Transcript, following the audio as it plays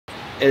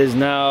It is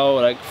now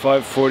like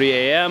 5:40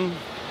 a.m.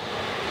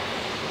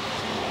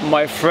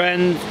 My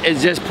friend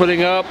is just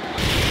putting up.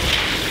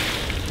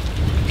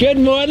 Good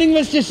morning,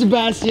 Mr.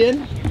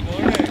 Sebastian. Good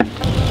morning.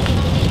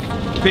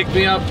 Picked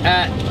me up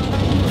at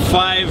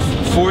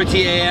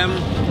 5:40 a.m.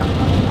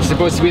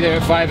 Supposed to be there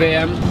at 5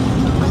 a.m.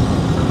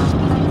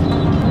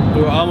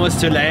 We're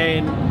almost to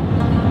Lane.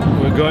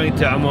 We're going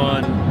to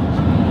Oman.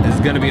 It's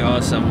gonna be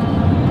awesome.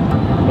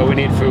 But we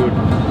need food.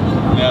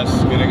 Yes,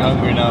 getting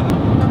hungry now.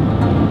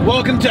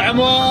 Welcome to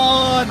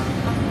Oman!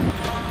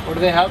 What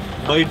do they have?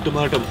 Bite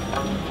tomato.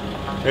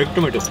 Egg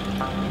tomato.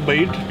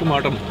 Bite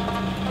tomato.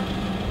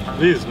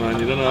 Please man,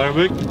 you don't know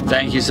Arabic?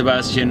 Thank you,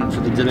 Sebastian,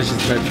 for the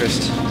delicious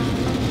breakfast.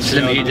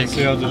 Slim Edic.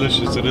 See how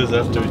delicious it is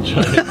after we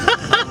try it.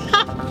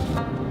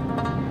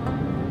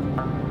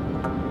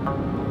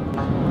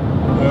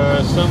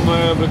 We're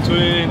somewhere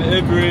between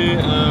Ibri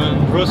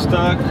and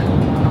Rustak.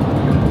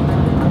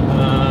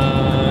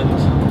 And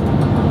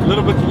a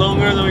little bit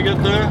longer than we get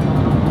there.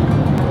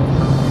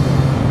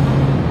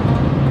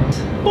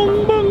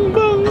 Bong, bong,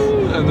 bong.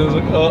 And there's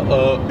like, I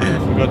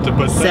forgot to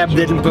put Seb petrol.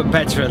 didn't put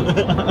petrol.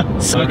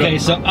 Okay,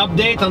 so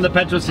update on the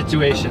petrol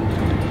situation.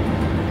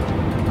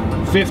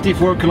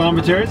 54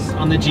 kilometers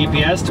on the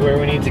GPS to where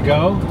we need to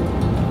go.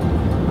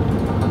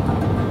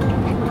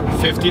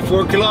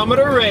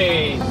 54-kilometer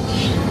range.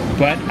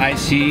 But I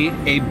see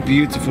a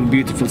beautiful,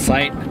 beautiful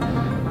sight.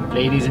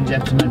 Ladies and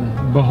gentlemen,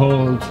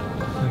 behold.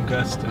 The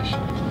gas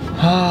station.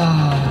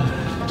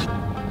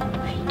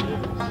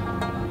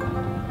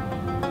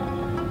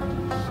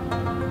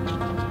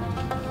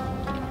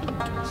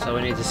 So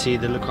we need to see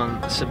the look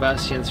on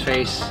Sebastian's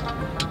face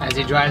as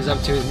he drives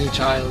up to his new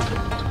child.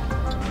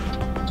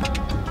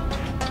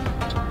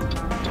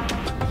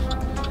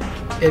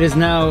 It is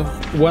now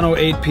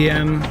 1:08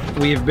 p.m.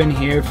 We've been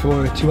here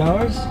for 2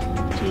 hours?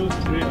 2 to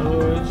 3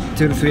 hours.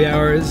 2 to 3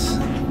 hours.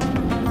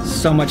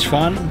 So much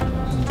fun.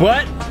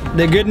 But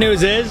the good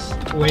news is,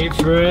 wait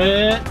for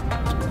it.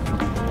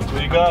 What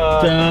we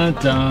got? Dun,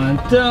 dun,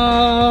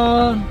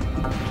 dun.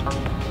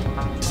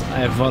 I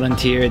have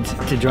volunteered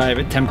to drive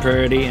it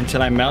temporarily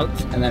until I melt,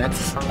 and then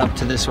it's up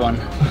to this one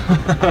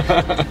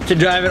to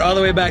drive it all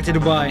the way back to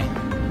Dubai.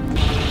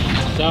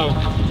 So,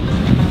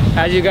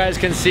 as you guys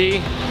can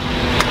see,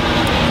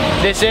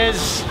 this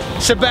is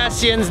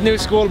Sebastian's new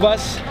school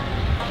bus.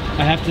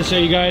 I have to show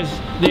you guys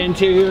the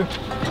interior.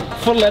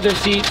 Full leather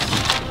seats.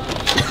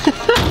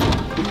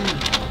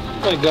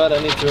 Oh my god, I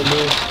need to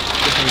remove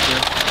the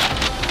picture.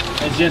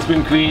 It's just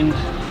been cleaned.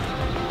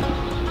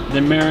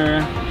 The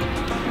mirror,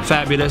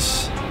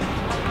 fabulous.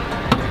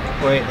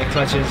 Wait, the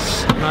clutch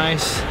is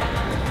nice.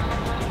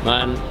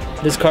 Man,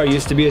 this car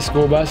used to be a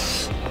school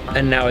bus,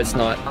 and now it's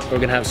not. We're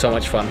gonna have so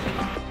much fun.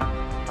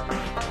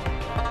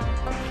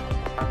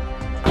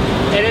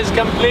 It is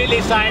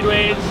completely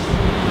sideways,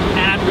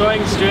 and I'm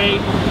going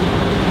straight.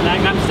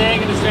 Like I'm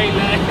staying in the straight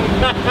line.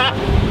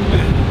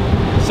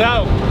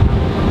 So.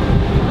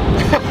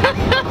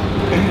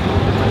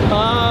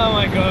 Oh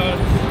my god.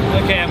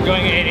 Okay, I'm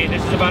going 80.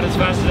 This is about as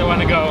fast as I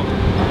want to go.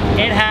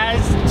 It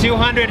has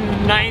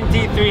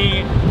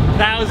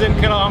 293,000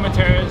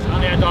 kilometers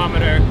on the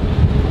odometer,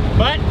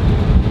 but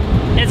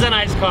it's a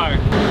nice car.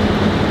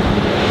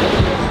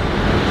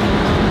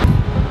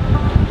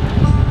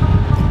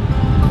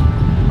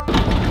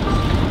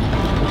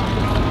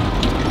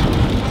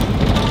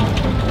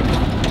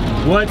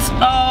 What's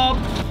up?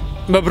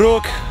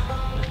 Mabruk.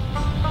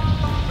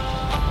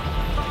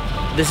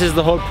 This is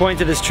the whole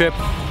point of this trip.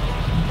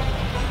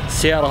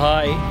 السيارة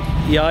هاي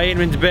جايين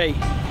من دبي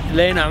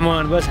لين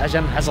عمان بس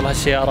عشان نحصل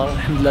هالسيارة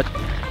الحمد لله.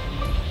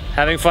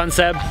 Having fun,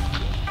 Seb?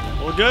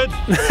 All good?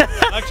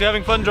 Actually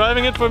having fun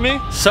driving it for me?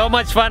 So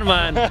much fun,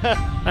 man.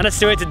 أنا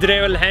استويت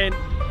الدريو الحين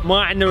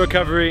ما عندنا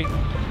recovery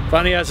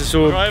فأنا جالس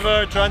أسوق.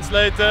 Driver,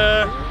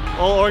 translator,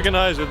 all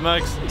organized with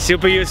Max.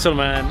 Super useful,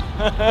 man.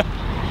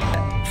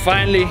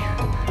 Finally,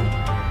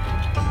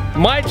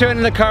 my turn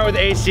in the car with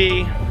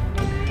AC.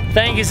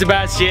 Thank you,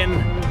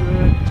 Sebastian.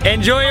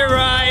 Enjoy your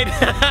ride.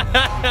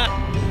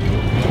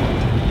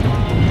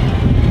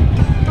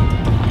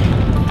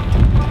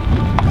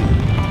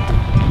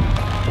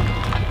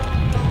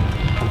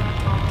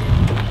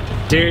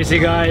 Seriously,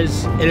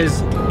 guys, it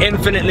is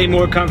infinitely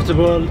more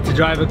comfortable to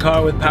drive a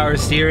car with power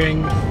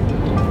steering.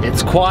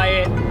 It's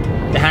quiet,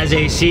 it has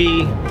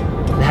AC,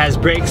 it has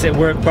brakes that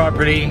work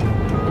properly,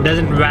 it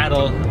doesn't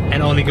rattle,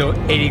 and only go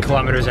 80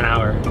 kilometers an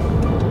hour.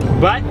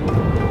 But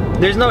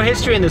there's no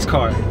history in this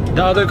car.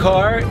 The other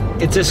car,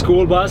 it's a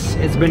school bus.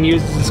 It's been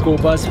used as a school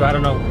bus for, I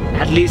don't know,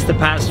 at least the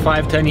past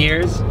 5-10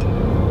 years.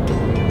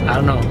 I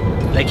don't know.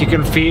 Like you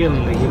can feel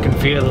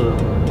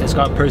it's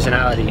got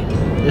personality.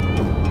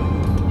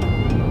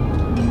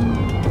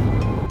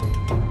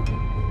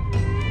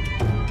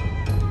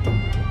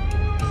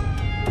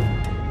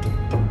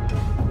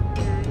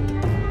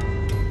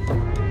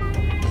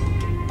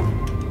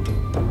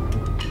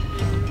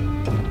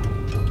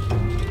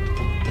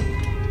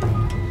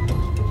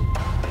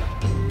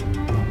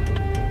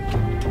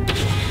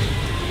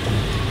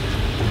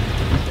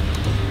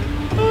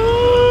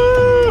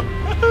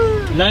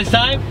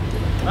 Lunchtime?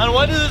 And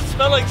why does it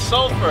smell like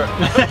sulfur?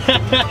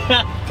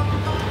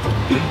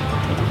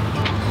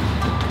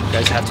 You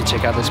guys have to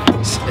check out this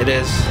place. It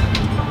is.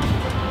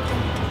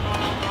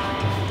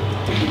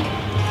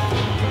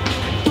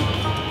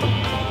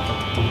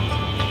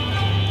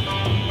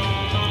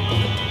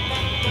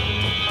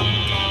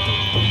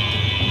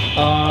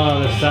 Oh,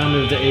 the sound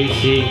of the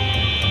AC.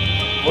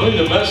 Only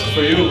the best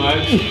for you,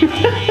 Max.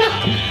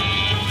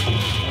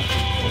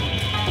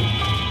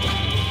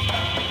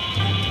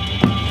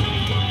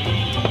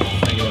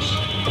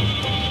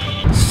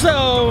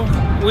 So,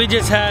 we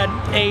just had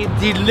a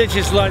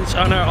delicious lunch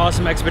on our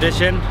awesome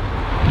expedition.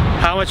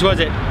 How much was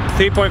it?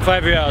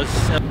 3.5 riyals.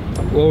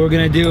 What we're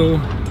gonna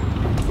do,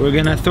 we're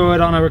gonna throw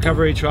it on a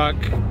recovery truck,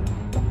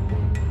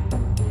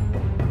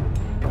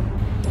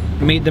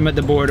 meet them at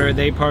the border.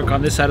 They park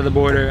on this side of the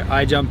border.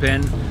 I jump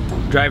in,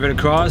 drive it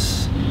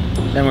across,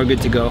 then we're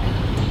good to go.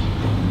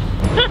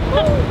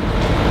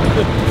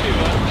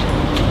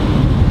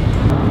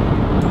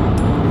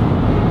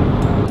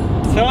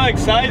 So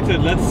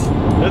excited! Let's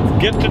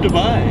get to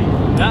Dubai.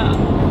 Yeah.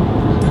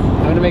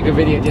 I'm gonna make a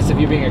video just of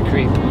you being a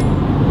creep.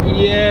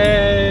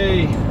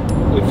 Yay!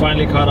 We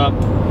finally caught up.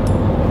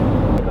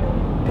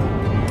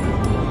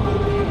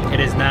 It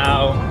is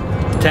now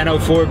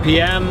 10:04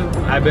 p.m.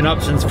 I've been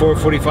up since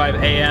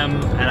 4:45 a.m.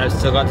 and I've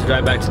still got to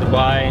drive back to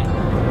Dubai.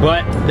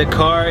 But the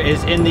car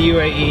is in the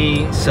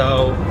UAE,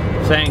 so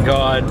thank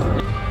God.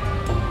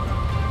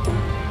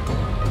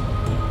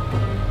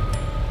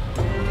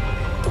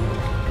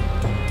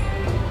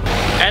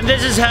 And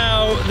this is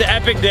how the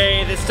epic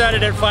day that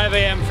started at 5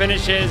 a.m.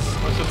 finishes.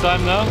 What's the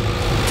time now?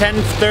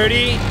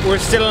 10:30. We're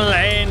still in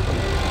Al-Ain.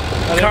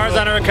 Car's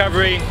on a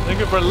recovery. I think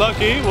if we're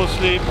lucky, we'll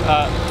sleep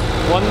at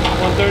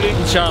 1:30.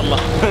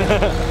 Inshallah.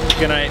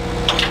 Good night.